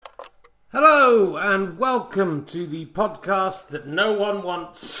Hello and welcome to the podcast that no one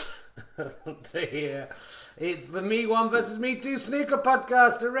wants to hear. It's the Me One versus Me Two snooker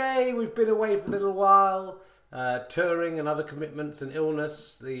podcast. Hooray! We've been away for a little while, touring and other commitments and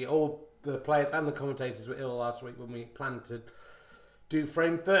illness. All the players and the commentators were ill last week when we planned to do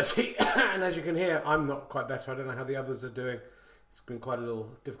frame 30. And as you can hear, I'm not quite better. I don't know how the others are doing. It's been quite a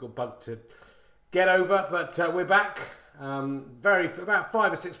little difficult bug to get over, but we're back. About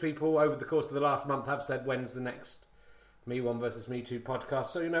 5 or 6 people over the course of the last month have said when's the next Me One versus Me Two podcast.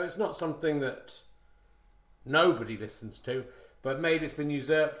 So it's not something that nobody listens to, but maybe it's been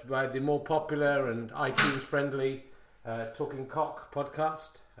usurped by the more popular and iTunes friendly Talking Cock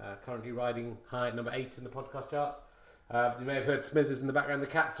podcast, currently riding high at number 8 in the podcast charts. You may have heard Smithers in the background. The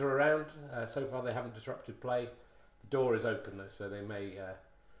cats are around. So far they haven't disrupted play. The door is open though, so they may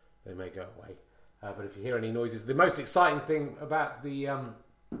go away. But if you hear any noises, the most exciting thing about the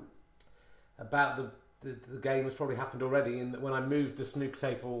game has probably happened already. In that when I moved the snooker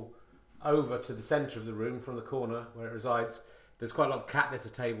table over to the centre of the room from the corner where it resides, there's quite a lot of cat litter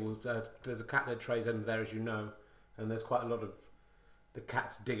tables. There's a cat litter trays under there, as you know, and there's quite a lot of the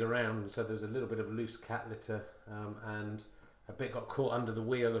cats dig around. So there's a little bit of loose cat litter, and a bit got caught under the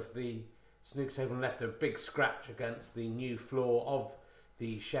wheel of the snooker table and left a big scratch against the new floor of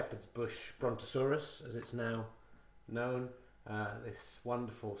the Shepherd's Bush Brontosaurus, as it's now known, this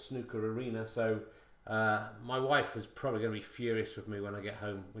wonderful snooker arena. So my wife is probably going to be furious with me when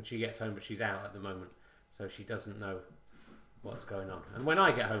she gets home, but she's out at the moment, so she doesn't know what's going on. And when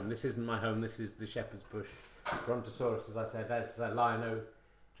I get home, this isn't my home, this is the Shepherd's Bush Brontosaurus, as I said. There's Lionel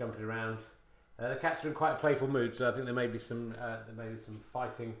jumping around. The cats are in quite a playful mood, so I think there may be some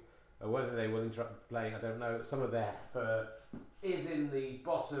fighting. Whether they will interrupt the play, I don't know. Some of their fur is in the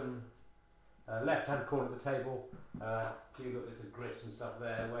bottom left-hand corner of the table. If you look, there's a grit and stuff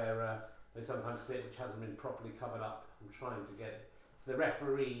there where they sometimes sit, which hasn't been properly covered up. I'm trying to get it. It's the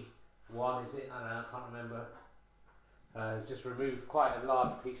referee one, is it? I don't know, I can't remember. Has just removed quite a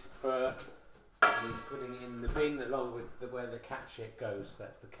large piece of fur and he's putting it in the bin along with where the cat shit goes.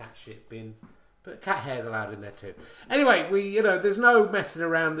 That's the cat shit bin. But cat hair's allowed in there too. Anyway, there's no messing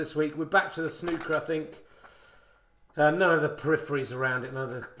around this week. We're back to the snooker, I think. None of the peripheries around it.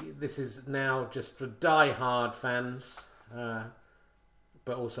 This is now just for die-hard fans,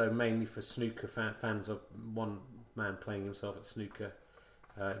 but also mainly for snooker fans of one man playing himself at snooker.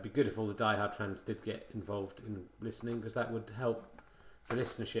 It'd be good if all the die-hard fans did get involved in listening, because that would help the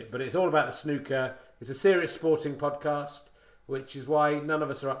listenership. But it's all about the snooker. It's a serious sporting podcast, which is why none of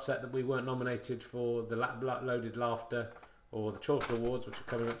us are upset that we weren't nominated for the Loaded Laughter or the Chorlton Awards, which are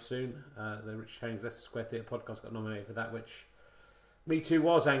coming up soon. The Richard Herring's Leicester Square Theatre podcast got nominated for that, which Me Too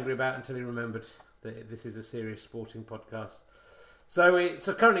was angry about until he remembered that this is a serious sporting podcast. So it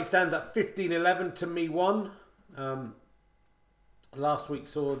currently stands at 15-11 to Me 1. Last week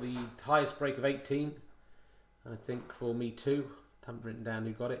saw the highest break of 18, I think, for Me Too. Haven't written down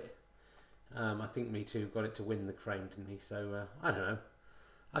who got it. I think Me Too got it to win the frame, didn't he? So, I don't know.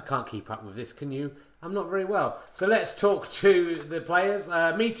 I can't keep up with this, can you? I'm not very well. So let's talk to the players.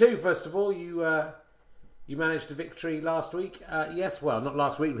 Me Too, first of all. You managed a victory last week. Yes, well, not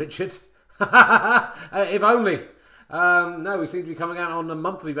last week, Richard. If only. No, we seem to be coming out on a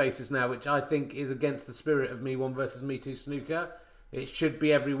monthly basis now, which I think is against the spirit of Me One versus Me Two snooker. It should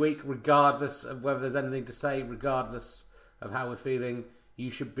be every week, regardless of whether there's anything to say, regardless of how we're feeling.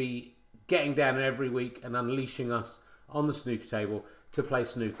 You should be getting down every week and unleashing us on the snooker table to play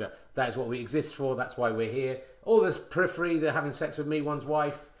snooker. That is what we exist for. That's why we're here. All this periphery, the having sex with Me One's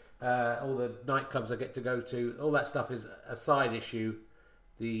wife, all the nightclubs I get to go to, all that stuff is a side issue.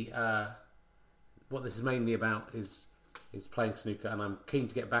 What this is mainly about is playing snooker, and I'm keen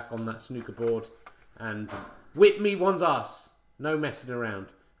to get back on that snooker board and whip Me One's ass. No messing around.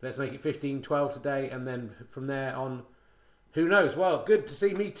 Let's make it 15-12 today, and then from there on, who knows? Well, good to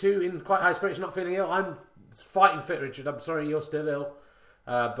see Me Too in quite high spirits, not feeling ill. I'm fighting fit, Richard. I'm sorry you're still ill.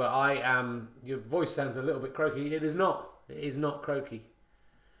 But I am... Your voice sounds a little bit croaky. It is not. It is not croaky.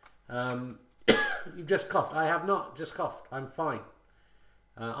 You've just coughed. I have not just coughed. I'm fine.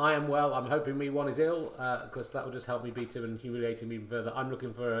 I am well. I'm hoping Me One is ill, because that will just help me beat him and humiliate him even further. I'm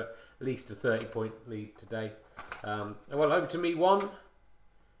looking for at least a 30-point lead today. Well, over to Me One.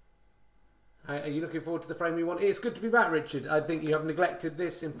 Are you looking forward to the frame Me One? It's good to be back, Richard. I think you have neglected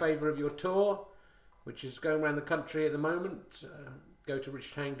this in favour of your tour, which is going around the country at the moment. Go to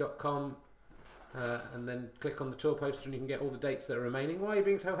richardherring.com and then click on the tour poster and you can get all the dates that are remaining. Why are you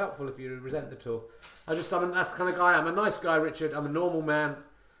being so helpful if you resent the tour? That's the kind of guy. I'm a nice guy, Richard. I'm a normal man.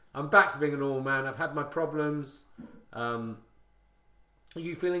 I'm back to being a normal man. I've had my problems. Are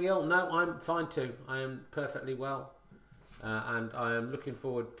you feeling ill? No, I'm fine too. I am perfectly well. And I am looking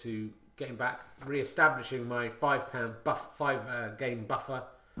forward to getting back, re-establishing my five-game buffer.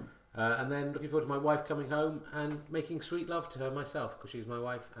 And then looking forward to my wife coming home and making sweet love to her myself, because she's my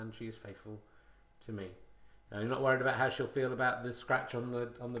wife and she is faithful to me. You're not worried about how she'll feel about the scratch on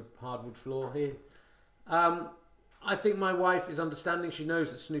the hardwood floor here. I think my wife is understanding. She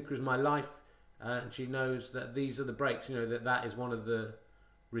knows that snooker is my life, and she knows that these are the breaks. You know, that is one of the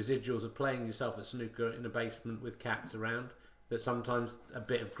residuals of playing yourself at snooker in a basement with cats around. That sometimes a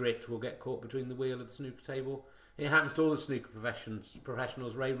bit of grit will get caught between the wheel of the snooker table. It happens to all the snooker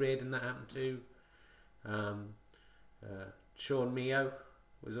professionals. Ray Reardon, that happened to. Sean Mio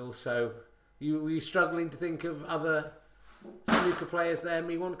was also. Were you struggling to think of other snooker players there,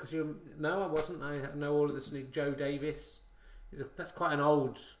 me one? Because no, I wasn't. I know all of the snooker. Joe Davis. That's quite an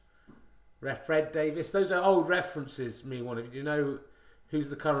old. Fred Davis. Those are old references, me one. Do you know who's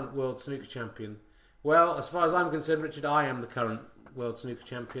the current world snooker champion? Well, as far as I'm concerned, Richard, I am the current world snooker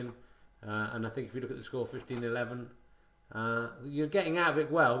champion. And I think if you look at the score 15-11, you're getting out of it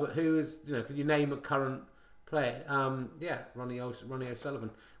well. But who is, can you name a current player? Ronnie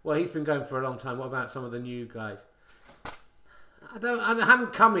O'Sullivan. Well, he's been going for a long time. What about some of the new guys? I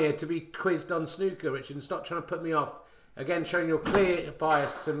haven't come here to be quizzed on snooker, Richard, and stop trying to put me off. Again, showing your clear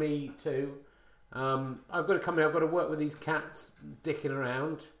bias to me too. I've got to come here. I've got to work with these cats dicking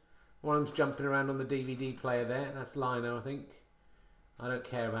around. One of them's jumping around on the DVD player there. That's Lino, I think. I don't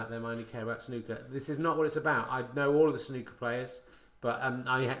care about them. I only care about snooker. This is not what it's about. I know all of the snooker players, but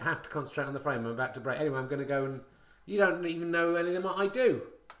I have to concentrate on the frame. I'm about to break. Anyway, I'm going to go and... You don't even know anything of what I do.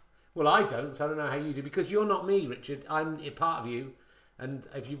 Well, I don't, so I don't know how you do. Because you're not me, Richard. I'm a part of you. And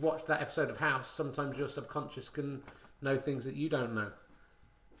if you've watched that episode of House, sometimes your subconscious can know things that you don't know.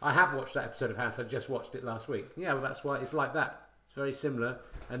 I have watched that episode of House. I just watched it last week. Yeah, well, that's why it's like that. It's very similar.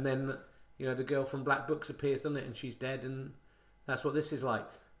 And then, the girl from Black Books appears, doesn't it? And she's dead, and that's what this is like.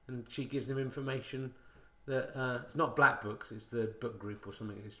 And she gives him information that... it's not Black Books, it's the book group or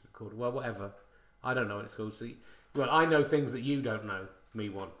something it's called. Well, whatever. I don't know what it's called. So, I know things that you don't know, me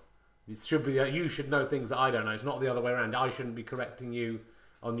one. It should be that you should know things that I don't know. It's not the other way around. I shouldn't be correcting you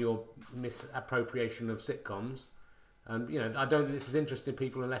on your misappropriation of sitcoms. And, I don't think this is interesting to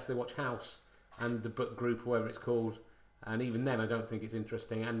people unless they watch House and the book group, or whatever it's called. And even then, I don't think it's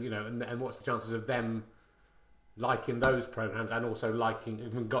interesting. And, and what's the chances of them liking those programs and also liking,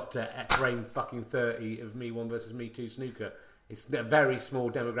 even got to frame fucking 30 of Me One versus Me Two snooker. It's a very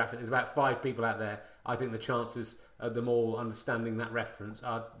small demographic. There's about 5 people out there. I think the chances of them all understanding that reference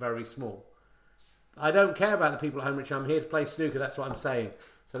are very small. I don't care about the people at home, Rich. I'm here to play snooker. That's what I'm saying.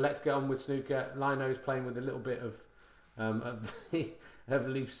 So let's get on with snooker. Lino's playing with a little bit of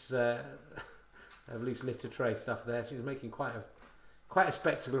loose litter tray stuff there. She's making quite a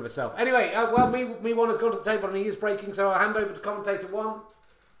spectacle of herself. Anyway, me one has gone to the table and he is breaking, so I'll hand over to commentator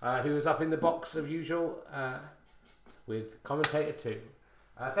 1, who is up in the box of usual with commentator 2.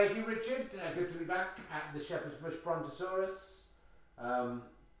 Thank you, Richard. Good to be back at the Shepherd's Bush Brontosaurus.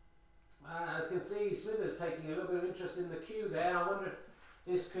 I can see Smithers taking a little bit of interest in the queue there. I wonder if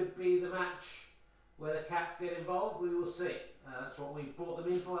this could be the match where the cats get involved. We will see. That's what we brought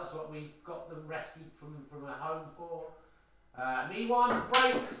them in for. That's what we got them rescued from a home for. Me one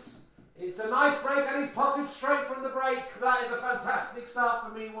breaks. It's a nice break and he's potted straight from the break. That is a fantastic start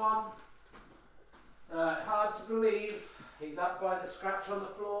for me one. Hard to believe. He's up by the scratch on the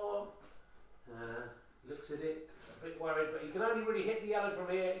floor. Looks at it, a bit worried, but he can only really hit the yellow from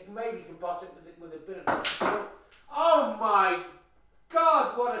here. Maybe can pot it with a bit of... Oh my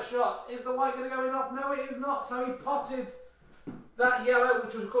God, what a shot. Is the white going to go in off? No, it is not. So he potted that yellow,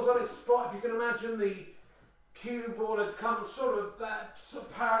 which was of course on its spot. If you can imagine, the cue ball had come sort of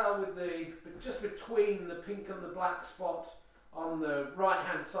parallel with just between the pink and the black spot on the right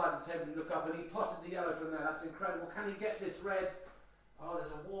hand side of the table. You look up and he potted the yellow from there. That's incredible. Can he get this red? Oh,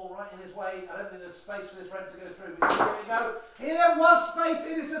 there's a wall right in his way. I don't think there's space for this red to go through. But here we go. Here there was space.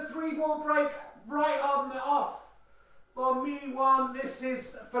 It is a 3-ball break right on the off. For me one, this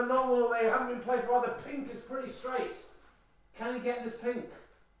is phenomenal. They haven't been played for a while. The pink is pretty straight. Can he get this pink?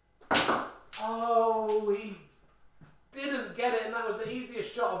 Oh, he didn't get it, and that was the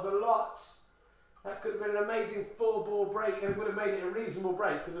easiest shot of the lot. That could have been an amazing 4-ball break, and it would have made it a reasonable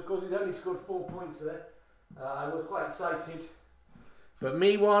break, because of course he's only scored 4 points there. I was quite excited. But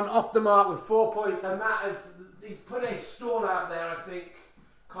me one off the mark with 4 points, and he's put a stall out there, I think.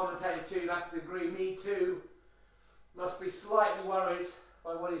 Commentator 2, you'll have to agree. Me too must be slightly worried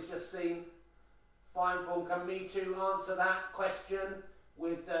by what he's just seen. Fine form. Can Me too answer that question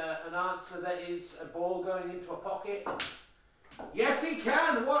with an answer that is a ball going into a pocket? Yes, he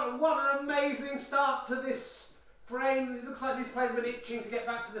can. What an amazing start to this frame. It looks like these players have been itching to get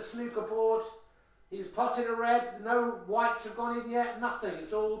back to the snooker board. He's potted a red. No whites have gone in yet. Nothing.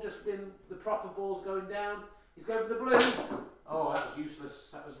 It's all just been the proper balls going down. He's going for the blue. Oh, that was useless.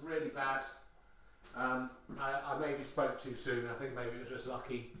 That was really bad. I maybe spoke too soon. I think maybe it was just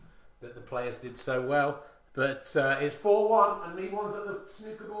lucky that the players did so well. But it's 4-1 and Me1's at the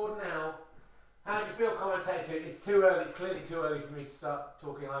snooker board now. How do you feel, commentator? It's too early. It's clearly too early for me to start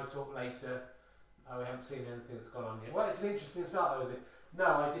talking. I'll talk later. We haven't seen anything that's gone on yet. Well, it's an interesting start though, isn't it? No,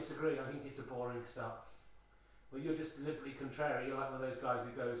 I disagree. I think it's a boring start. Well, you're just deliberately contrary. You're like one of those guys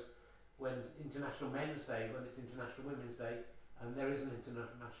who goes, when's International Men's Day, when it's International Women's Day, and there isn't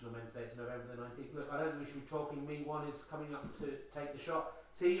International Men's Day, it's November the 19th. Look, I don't think we should be talking. Me1 is coming up to take the shot.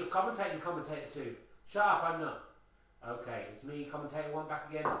 See, you're commentating commentator 2. Shut up, I'm not. Okay, it's me, commentator 1 back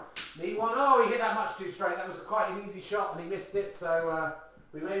again. Me1, oh, he hit that much too straight. That was quite an easy shot and he missed it, so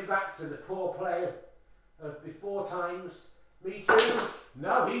we made back to the poor play of before times. Me2,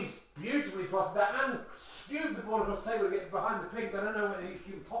 no, he's beautifully potted that and skewed the ball across the table to get behind the pink. I don't know whether he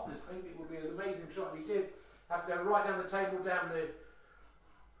can pot this pink. It would be an amazing shot if he did. Have to go right down the table, down the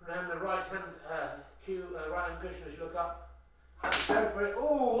right hand right hand cushion as you look up. Go for it.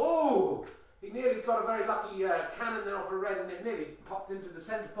 Oh! He nearly got a very lucky cannon there off a red, and it nearly popped into the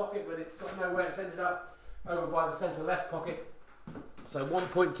centre pocket, but it got nowhere. It's ended up over by the centre left pocket. So 1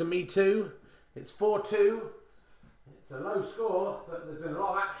 point to Me2. It's 4-2. It's a low score, but there's been a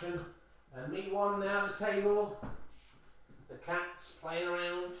lot of action. And Me1 now at the table. The cat's playing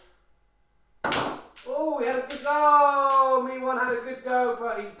around. Oh, he had a good go! Me1 had a good go,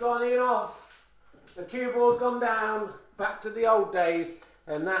 but he's gone in off. The cue ball's gone down. Back to the old days.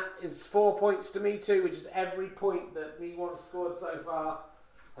 And that is 4 points to Me2, which is every point that Me1 scored so far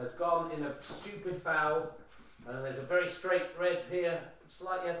has gone in a stupid foul. And there's a very straight red here,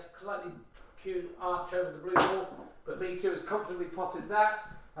 slightly cute arch over the blue ball, but Me2 has comfortably potted that,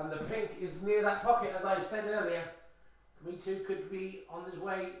 and the pink is near that pocket, as I said earlier. Me2 could be on his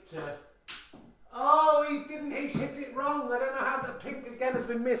way to... Oh, he didn't, he's hit it wrong. I don't know how the pink again has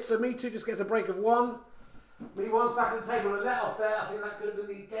been missed, so Me2 just gets a break of 1. Me1's back at the table and let off there. I think that could have been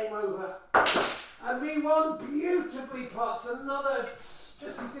the game over. And Me1 beautifully pots another. He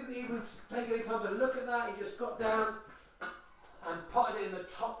didn't even take any time to look at that. He just got down and potted it in the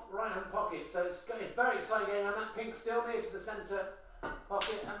top right hand pocket. So it's a very exciting game, and that pink still near to the centre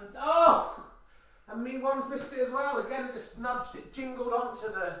pocket. And and Me1's missed it as well. Again, it just nudged it, jingled onto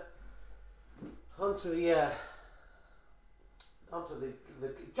the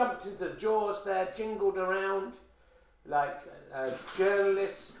jumped into the jaws there, jingled around like a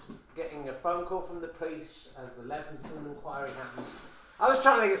journalist getting a phone call from the police as the Levinson inquiry happens. I was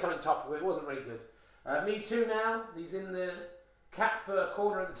trying to get something topical, it wasn't very good. Me2 now, he's in the cat fur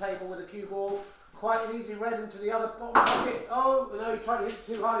corner of the table with a cue ball. Quite an easy red into the other bottom pocket. Oh, no, he tried to hit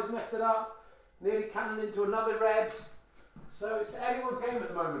too hard, he's messed it up. Nearly cannoned into another red. So it's anyone's game at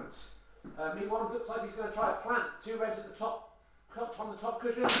the moment. Me1 looks like he's going to try to plant 2 reds at the top. Cuts on the top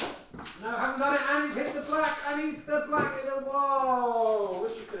cushion. No, hasn't done it, and he's hit the black, and he's the black in the wall.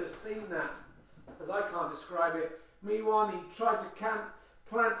 Wish you could have seen that, because I can't describe it. Me1, he tried to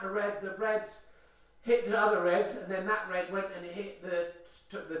plant a red. The red hit the other red, and then that red went and it hit the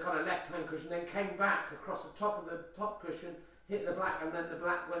kind of left-hand cushion, then came back across the top of the top cushion, hit the black, and then the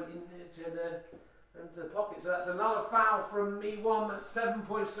black went into the pocket. So that's another foul from Me1. That's 7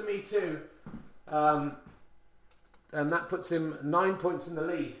 points to Me2. And that puts him 9 points in the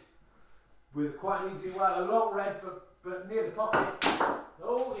lead with quite an easy, a long red, but near the pocket.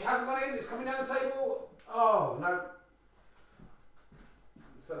 Oh, he hasn't got in. It's coming down the table. Oh, no.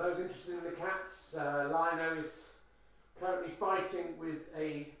 For those interested in the cats, Lino is currently fighting with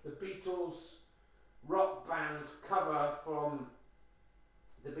the Beatles rock band cover from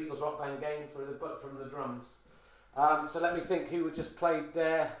the Beatles rock band game from the drums. So let me think who just played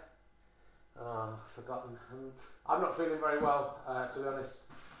there. Forgotten. I'm not feeling very well, to be honest.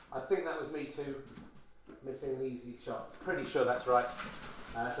 I think that was Me2 missing an easy shot. Pretty sure that's right.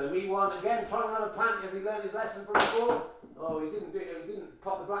 So Me1 again trying another plant as he learned his lesson from before. Oh, he didn't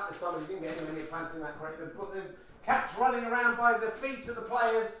pop the black this time. He didn't get anywhere near planting that correctly. But the cat's running around by the feet of the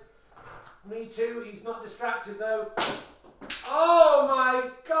players. Me2, he's not distracted though. Oh my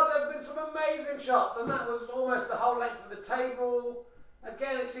God, there have been some amazing shots, and that was almost the whole length of the table.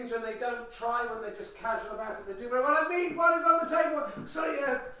 Again, it seems when they don't try, when they're just casual about it, they do very well. And Me1 is on the table. Sorry,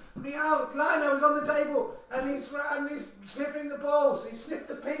 Lino is on the table, and he's sniffing the balls. He sniffed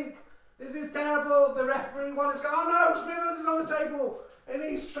the pink. This is terrible. The referee one is going, oh no, Smithers is on the table. And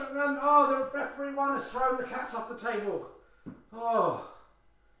he's trying to run, the referee one has thrown the cats off the table. Oh,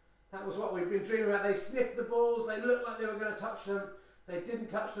 that was what we've been dreaming about. They sniffed the balls. They looked like they were going to touch them. They didn't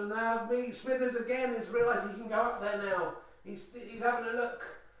touch them. Now Smithers again has realised he can go up there now. He's having a look.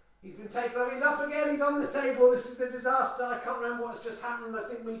 He's been taken over. He's up again. He's on the table. This is a disaster. I can't remember what's just happened. I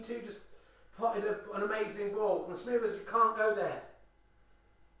think Me Too just potted an amazing ball. And Smithers, you can't go there.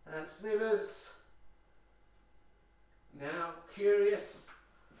 And Smithers, now curious,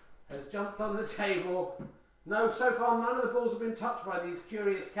 has jumped on the table. No, so far none of the balls have been touched by these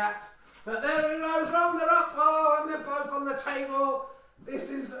curious cats. But there, I was wrong. They're up. Oh, and they're both on the table.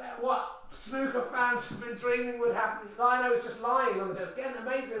 This is what snooker fans have been dreaming would happen. Lino is just lying on the table. Again,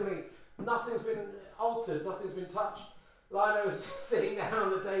 amazingly, nothing's been altered, nothing's been touched. Lino is just sitting down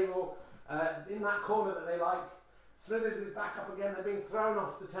on the table in that corner that they like. Smithers is back up again. They're being thrown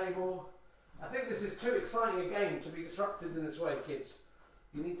off the table. I think this is too exciting a game to be disrupted in this way, kids.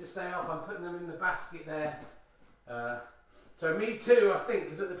 You need to stay off. I'm putting them in the basket there. So Me Too, I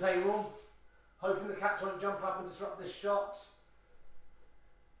think, is at the table. Hoping the cats won't jump up and disrupt this shot.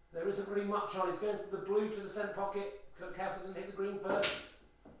 There isn't really much on. He's going for the blue to the centre pocket. Careful doesn't hit the green first.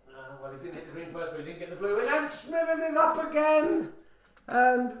 Well, he didn't hit the green first, but he didn't get the blue in. And Smithers is up again.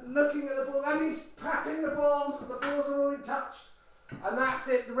 And looking at the ball. And he's patting the balls. The balls are already touched. And that's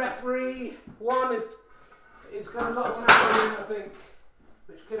it. The referee, one, is going to lock one out in, I think.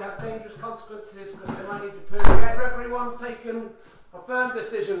 Which could have dangerous consequences because they might need to put it again. Referee one's taken a firm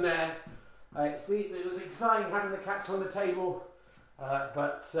decision there. See, it was exciting having the cats on the table.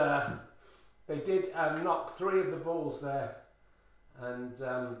 But they did knock 3 of the balls there, and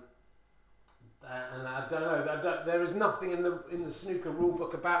I don't know. There is nothing in the snooker rule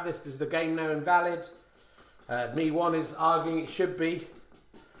book about this. Is the game now invalid? Me One is arguing it should be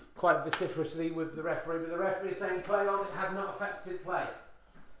quite vociferously with the referee, but the referee is saying play on. It has not affected play.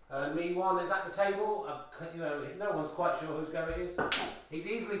 Me One is at the table. No one's quite sure whose go it is. He's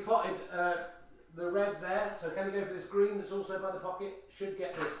easily potted the red there, so can he go for this green that's also by the pocket? Should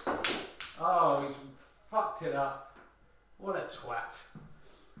get this. Oh, he's fucked it up. What a twat.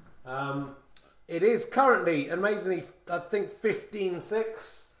 It is currently, amazingly, I think 15-6.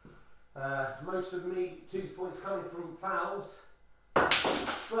 Most of Me Too's points coming from fouls.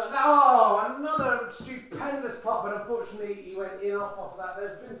 But another stupendous pot, but unfortunately he went in off that.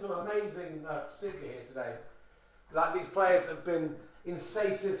 There's been some amazing snooker here today. Like these players have been in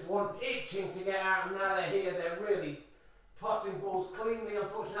stasis, one itching to get out, and now they're here. They're really potting balls cleanly.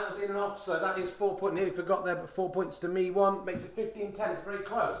 Unfortunately, that was in and off, so that is 4 points. Nearly forgot there, but 4 points to Me One makes it 15-10. It's very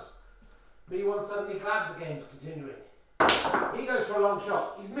close. Me One certainly glad the game's continuing. He goes for a long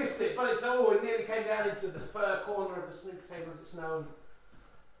shot. He's missed it, but it nearly came down into the fur corner of the snooker table, as it's known.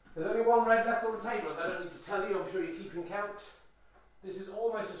 There's only one red left on the table, as I don't need to tell you. I'm sure you're keeping count. This is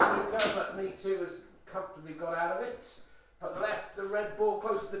almost a snooker, but Me Too has comfortably got out of it. But left the red ball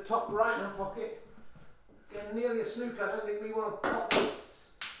close to the top right hand pocket. Again, nearly a snooker. I don't think we want to pop this.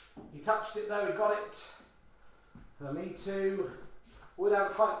 He touched it though, he got it. Me Too would have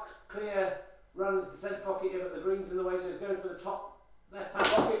a quite clear run to the centre pocket here, but the green's in the way, so he's going for the top left hand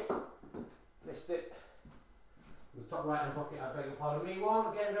pocket. Missed it. The top right hand pocket, I beg your pardon. Me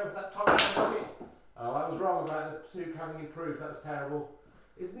One, again going for that top right hand pocket. Oh, I was wrong about the snooker having improved, that was terrible.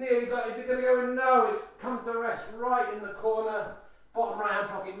 It's nearly got, is it going to go in? No, it's come to rest right in the corner, bottom right hand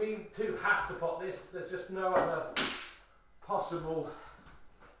pocket. Me Too has to pot this. There's just no other possible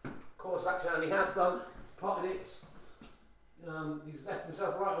course of action, and he has done. He's potted it. He's left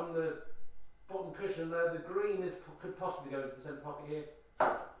himself right on the bottom cushion there. The green could possibly go into the centre pocket here.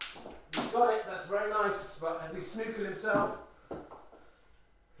 He's got it, that's very nice, but as he's snookered himself,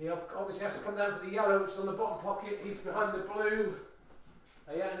 he obviously has to come down for the yellow, which is on the bottom pocket. He's behind the blue.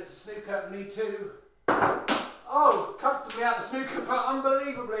 Yeah, and it's a snooker, Me Too. Oh, comfortably out the snooker, but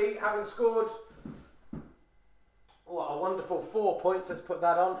unbelievably having scored. What a wonderful 4 points, let's put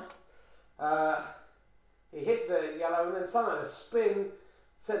that on. He hit the yellow, and then somehow the spin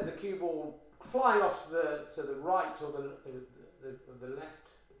sent the cue ball flying off to the right or the left,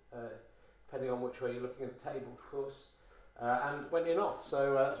 depending on which way you're looking at the table, of course, and went in off.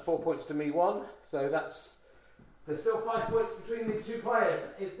 So that's 4 points to Me One. So there's still 5 points between these two players.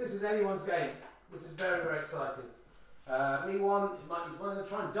 This is anyone's game. This is very, very exciting. Me One, he's going to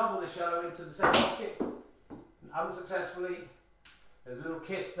try and double this yellow into the centre pocket. Unsuccessfully. There's a little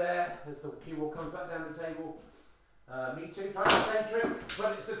kiss there as the cue ball comes back down the table. Me Too trying to centric,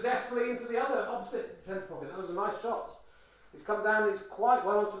 but it successfully into the other opposite centre pocket. That was a nice shot. He's come down, he's quite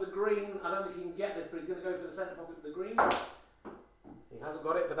well onto the green. I don't think he can get this, but he's going to go for the centre pocket with the green. He hasn't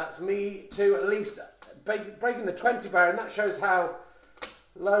got it, but that's Me Too at least breaking the 20 barrier, and that shows how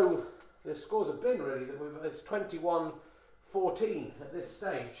low the scores have been, really. It's 21 14 at this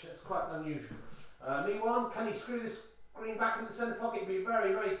stage. That's quite unusual. Me1, can he screw this green back in the centre pocket? It'd be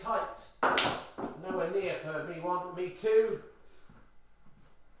very, very tight. Nowhere near for Me1. Me2.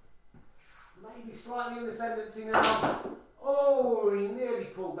 Maybe slightly in the ascendancy now. Oh, he nearly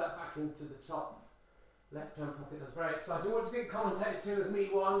pulled that back into the top left-hand pocket. That's very exciting. What do you think commentator 2 is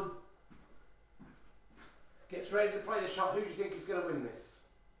Me1? Gets ready to play the shot. Who do you think is going to win this?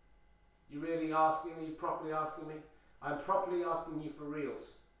 You really asking me? Properly asking me? I'm properly asking you for reals.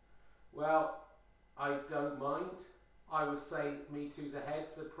 Well, I don't mind. I would say Me2's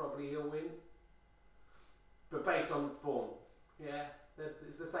ahead, so probably he'll win. But based on form, yeah,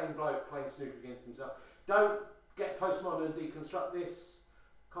 it's the same bloke playing snooker against himself. Don't get postmodern and deconstruct this.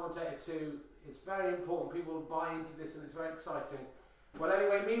 Commentator 2, it's very important. People buy into this and it's very exciting. Well,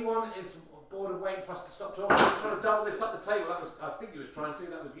 anyway, Me1 is bored of waiting for us to stop talking. He's trying to double this up the table. That was, I think he was trying to.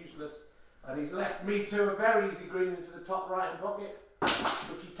 That was useless. And he's left Me2 a very easy green into the top right-hand pocket,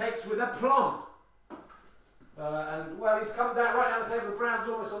 which he takes with aplomb. And well, he's come down right down the table. The brown's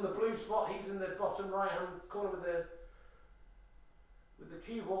almost on the blue spot. He's in the bottom right-hand corner with the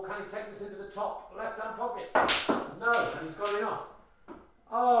cue ball. Can he take this into the top left-hand pocket? No, and he's got enough.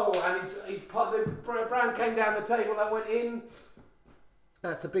 Oh, and the brown came down the table and went in.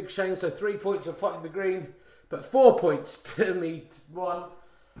 That's a big shame. So 3 points for potting the green, but 4 points to Me1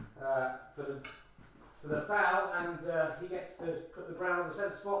 for the foul, and he gets to put the brown on the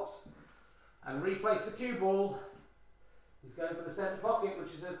centre spot and replace the cue ball. He's going for the centre pocket,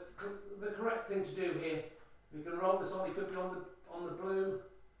 which is the correct thing to do here. He can roll this on. He could be on the blue.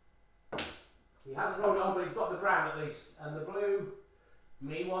 He hasn't rolled it on, but he's got the brown at least, and the blue.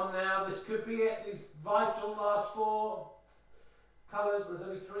 Me1 now. This could be it. These vital last 4 colours. There's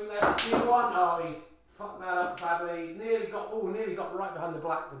only 3 left. Me1. Oh, he fucked that up badly. Nearly got right behind the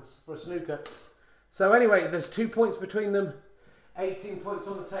black for a snooker. So anyway, there's 2 points between them. 18 points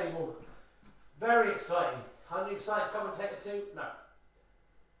on the table. Very exciting. Are you excited, commentator 2? No.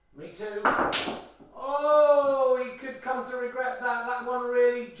 Me2. Oh, he could come to regret that. That one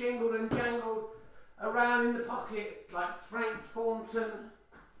really jingled and jangled around in the pocket like Frank Thornton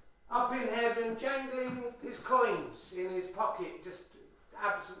up in heaven, jangling his coins in his pocket, just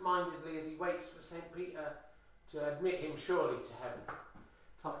absent-mindedly as he waits for St. Peter to admit him surely to heaven.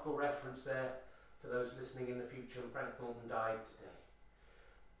 Topical reference there for those listening in the future. Frank Thornton died today.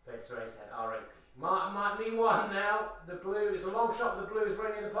 Face very sad, R.A.P. Me1 now. The blue is a long shot. The blue is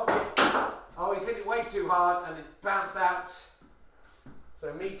very near the pocket. Oh, he's hit it way too hard and it's bounced out.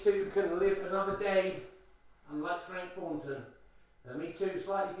 So Me2 can live another day, unlike Frank Thornton. Me2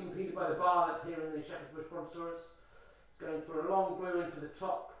 slightly impeded by the bar that's here in the Shepherd's Bush Brontosaurus. He's going for a long blue into the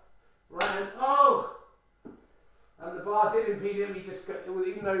top round. Oh! And the bar did impede him. He just,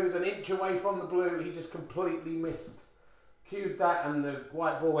 even though he was an inch away from the blue, he just completely missed. Cued that, and the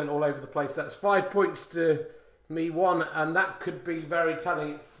white ball went all over the place. That's 5 points to Me1, and that could be very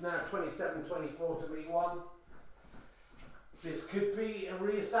telling. It's now 27-24 to Me1. This could be a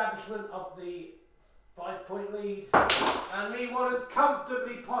re-establishment of the 5-point lead. And Me1 has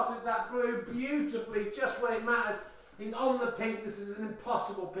comfortably potted that blue beautifully, just when it matters. He's on the pink. This is an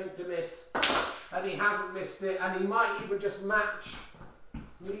impossible pink to miss. And he hasn't missed it, and he might even just match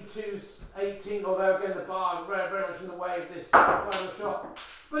Me2's 18, although again the bar very, very much in the way of this final shot.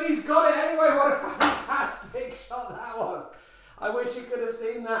 But he's got it anyway. What a fantastic shot that was. I wish you could have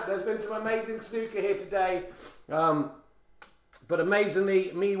seen that. There's been some amazing snooker here today. But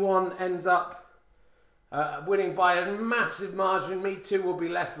amazingly, Me1 ends up winning by a massive margin. Me2 will be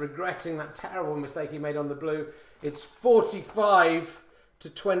left regretting that terrible mistake he made on the blue. It's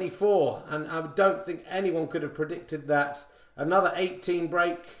 45-24, and I don't think anyone could have predicted that. Another 18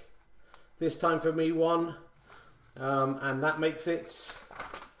 break, this time for Me1, and that makes it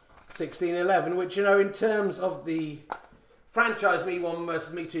 16-11, which, you know, in terms of the franchise Me1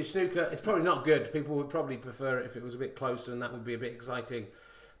 versus Me2 snooker, it's probably not good. People would probably prefer it if it was a bit closer, and that would be a bit exciting.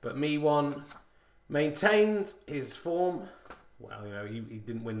 But Me1 maintained his form. Well, you know, he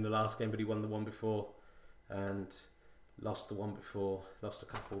didn't win the last game, but he won the one before, and lost the one before, lost a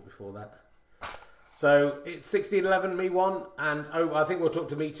couple before that. So it's 16-11, Me1, and over. I think we'll talk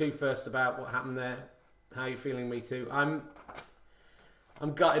to Me2 first about what happened there. How are you feeling, Me2? I'm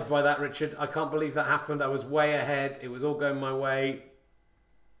gutted by that, Richard. I can't believe that happened. I was way ahead. It was all going my way.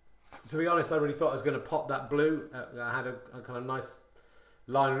 To be honest, I really thought I was going to pop that blue. I had a kind of nice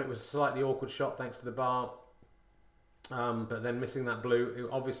line, and it was a slightly awkward shot thanks to the bar. But then missing that blue, it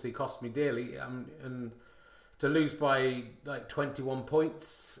obviously cost me dearly. And to lose by like 21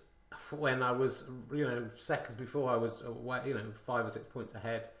 points when I was, seconds before I was, 5 or 6 points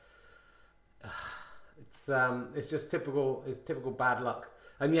ahead. It's just typical. It's typical bad luck.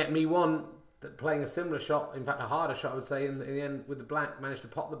 And yet, me one playing a similar shot, in fact, a harder shot, I would say, in the end with the black, managed to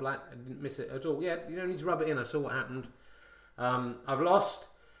pop the black and didn't miss it at all. Yeah, you don't need to rub it in. I saw what happened. I've lost,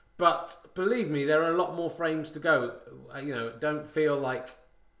 but believe me, there are a lot more frames to go. Don't feel like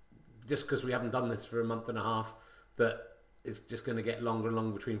just because we haven't done this for a month and a half that it's just going to get longer and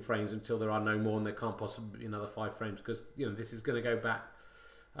longer between frames until there are no more, and there can't possibly be another 5 frames, because this is going to go back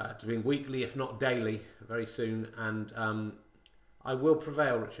to being weekly, if not daily, very soon. And I will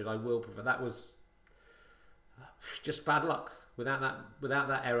prevail, Richard. I will prevail. That was just bad luck. Without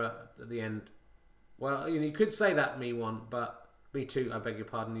that error at the end. Well, you could say that me one, but me too. I beg your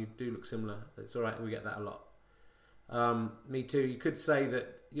pardon. You do look similar. It's all right. We get that a lot. Me too. You could say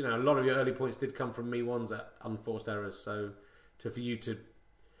that a lot of your early points did come from me ones at unforced errors. So for you to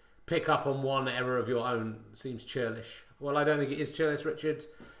pick up on one error of your own seems churlish. Well, I don't think it is churlish, Richard.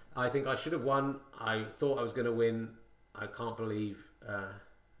 I think I should have won. I thought I was going to win. I can't believe.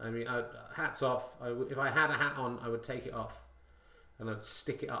 Hats off. If I had a hat on, I would take it off and I'd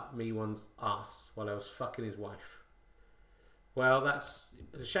stick it up me one's arse while I was fucking his wife. Well, that's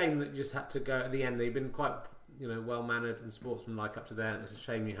a shame that you just had to go at the end. They've been quite, well mannered and sportsmanlike up to there, and it's a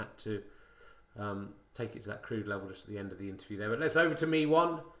shame you had to take it to that crude level just at the end of the interview there. But let's over to me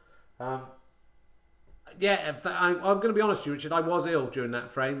one. I'm going to be honest with you, Richard. I was ill during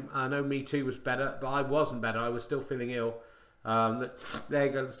that frame. I know me too was better, but I wasn't better. I was still feeling ill. There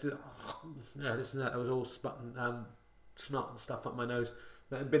you go. That was all snot and stuff up my nose.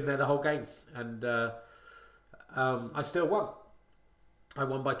 That had been there the whole game, and I still won. I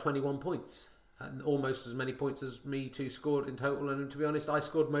won by 21 points, and almost as many points as me two scored in total. And to be honest, I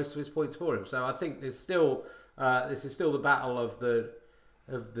scored most of his points for him. So I think there's still this is still the battle of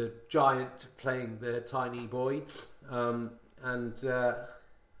the giant playing the tiny boy, I'm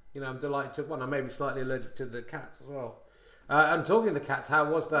delighted to have won. I may be slightly allergic to the cats as well. And talking of the cats, how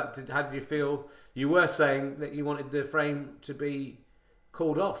was that? How did you feel? You were saying that you wanted the frame to be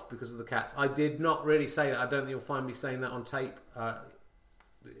called off because of the cats. I did not really say that. I don't think you'll find me saying that on tape. I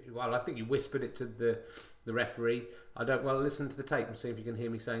think you whispered it to the referee. Listen to the tape and see if you can hear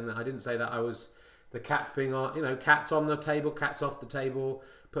me saying that. I didn't say that. I was the cats being on, cats on the table, cats off the table.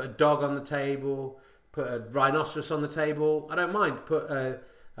 Put a dog on the table. Put a rhinoceros on the table. I don't mind. Put a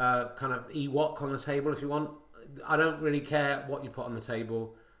kind of Ewok on the table if you want. I don't really care what you put on the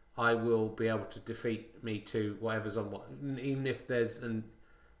table. I will be able to defeat me too, whatever's on what. Even if there's an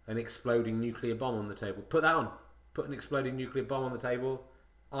exploding nuclear bomb on the table. Put that on. Put an exploding nuclear bomb on the table.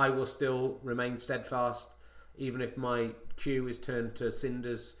 I will still remain steadfast. Even if my cue is turned to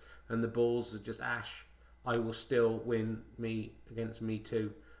cinders and the balls are just ash, I will still win me against me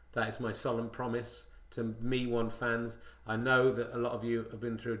too. That is my solemn promise to me one fans. I know that a lot of you have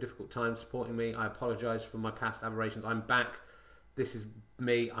been through a difficult time supporting me. I apologise for my past aberrations. I'm back. This is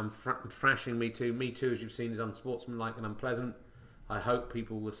me. I'm thrashing me too. Me too, as you've seen, is unsportsmanlike and unpleasant. I hope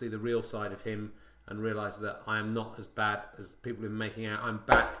people will see the real side of him and realise that I am not as bad as people have been making out. I'm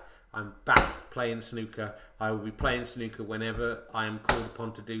back. I'm back playing snooker. I will be playing snooker whenever I am called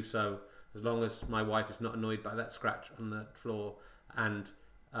upon to do so, as long as my wife is not annoyed by that scratch on the floor. And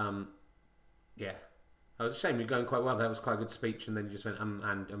yeah, I was ashamed. You're going quite well. That was quite a good speech, and then you just went yeah,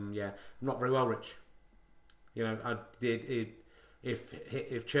 I'm not very well, Rich. I did it.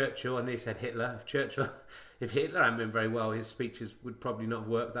 If Churchill, and he said Hitler, if Hitler hadn't been very well, his speeches would probably not have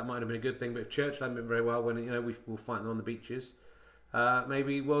worked. That might have been a good thing. But if Churchill hadn't been very well, when we were fighting on the beaches,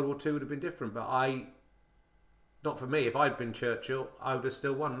 maybe World War II would have been different. But not for me. If I'd been Churchill, I would have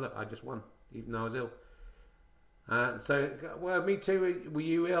still won. Look, I just won, even though I was ill. Me too. Were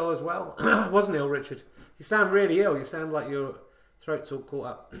you ill as well? I wasn't ill, Richard. You sound really ill. You sound like your throat's all caught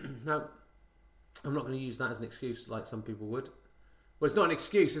up. No, I'm not going to use that as an excuse like some people would. Well, it's not an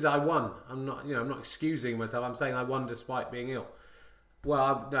excuse, is I won. I'm not excusing myself. I'm saying I won despite being ill.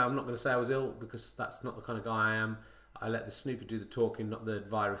 Well, I'm not going to say I was ill because that's not the kind of guy I am. I let the snooker do the talking, not the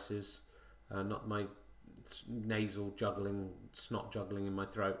viruses, not my nasal juggling, snot juggling in my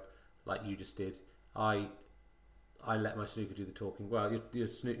throat like you just did. I let my snooker do the talking. Well, your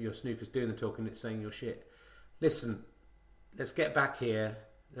snooker's doing the talking. It's saying your shit. Listen, let's get back here.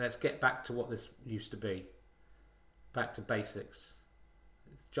 Let's get back to what this used to be. Back to basics.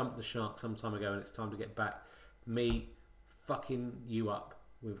 Jumped the shark some time ago, and it's time to get back. Me fucking you up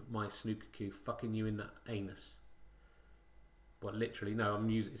with my snooker cue, fucking you in the anus. Well, literally, no.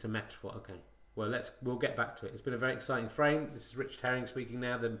 It's a metaphor. Okay. Well, we'll get back to it. It's been a very exciting frame. This is Rich Herring speaking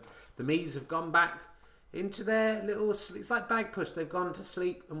now. The Mees have gone back into their little. It's like bag push. They've gone to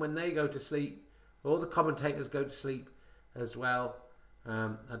sleep, and when they go to sleep, all the commentators go to sleep as well.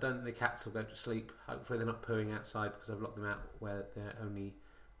 I don't think the cats will go to sleep. Hopefully they're not pooing outside because I've locked them out where their only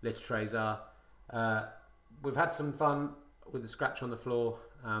litter trays are. We've had some fun with the scratch on the floor.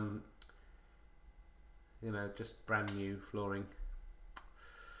 Just brand new flooring.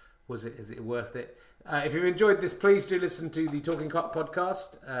 Is it worth it? If you've enjoyed this, please do listen to the Talking Cock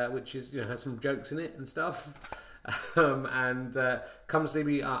podcast, which is has some jokes in it and stuff. And come see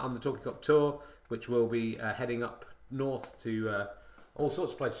me on the Talking Cock tour, which will be heading up north to all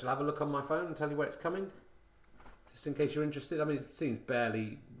sorts of places. I'll have a look on my phone and tell you where it's coming, just in case you're interested. I mean, it seems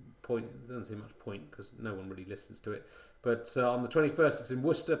barely point. It doesn't seem much point because no one really listens to it. But on the 21st, it's in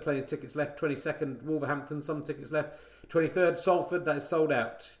Worcester, plenty of tickets left. 22nd, Wolverhampton, some tickets left. 23rd, Salford, that is sold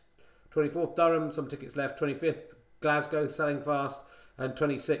out. 24th, Durham, some tickets left. 25th, Glasgow, selling fast. And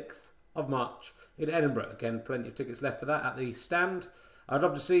 26th of March in Edinburgh. Again, plenty of tickets left for that at the stand. I'd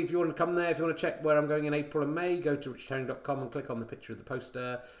love to see if you want to come there. If you want to check where I'm going in April and May, go to richardherring.com and click on the picture of the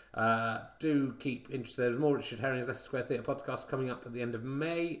poster. Do keep interested. There's more Richard Herring's Leicester Square Theatre podcasts coming up at the end of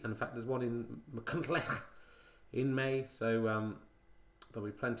May. And in fact, there's one in McCuntleigh in May. So there'll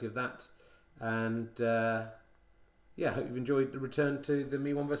be plenty of that. And I hope you've enjoyed the return to the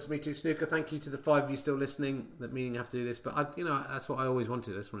Me 1 vs Me 2 snooker. Thank you to the 5 of you still listening, that meaning you have to do this. But that's what I always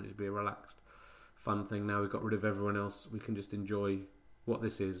wanted. I just wanted it to be a relaxed, fun thing. Now we've got rid of everyone else. We can just enjoy what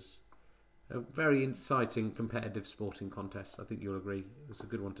this is. A very exciting, competitive sporting contest. I think you'll agree. It was a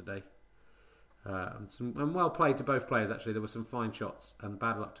good one today. And well played to both players, actually. There were some fine shots, and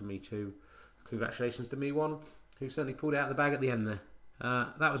bad luck to Me 2. Congratulations to Me 1, who certainly pulled it out of the bag at the end there.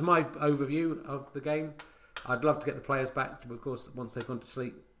 That was my overview of the game. I'd love to get the players back, but of course, once they've gone to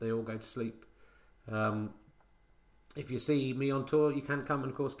sleep, they all go to sleep. If you see me on tour, you can come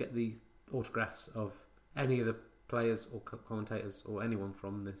and, of course, get the autographs of any of the players or commentators or anyone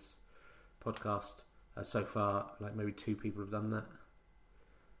from this podcast. So far, like maybe 2 people have done that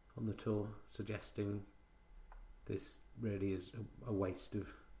on the tour, suggesting this really is a waste of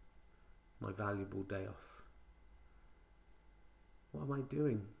my valuable day off. What am I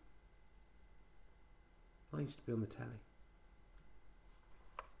doing? I used to be on the telly.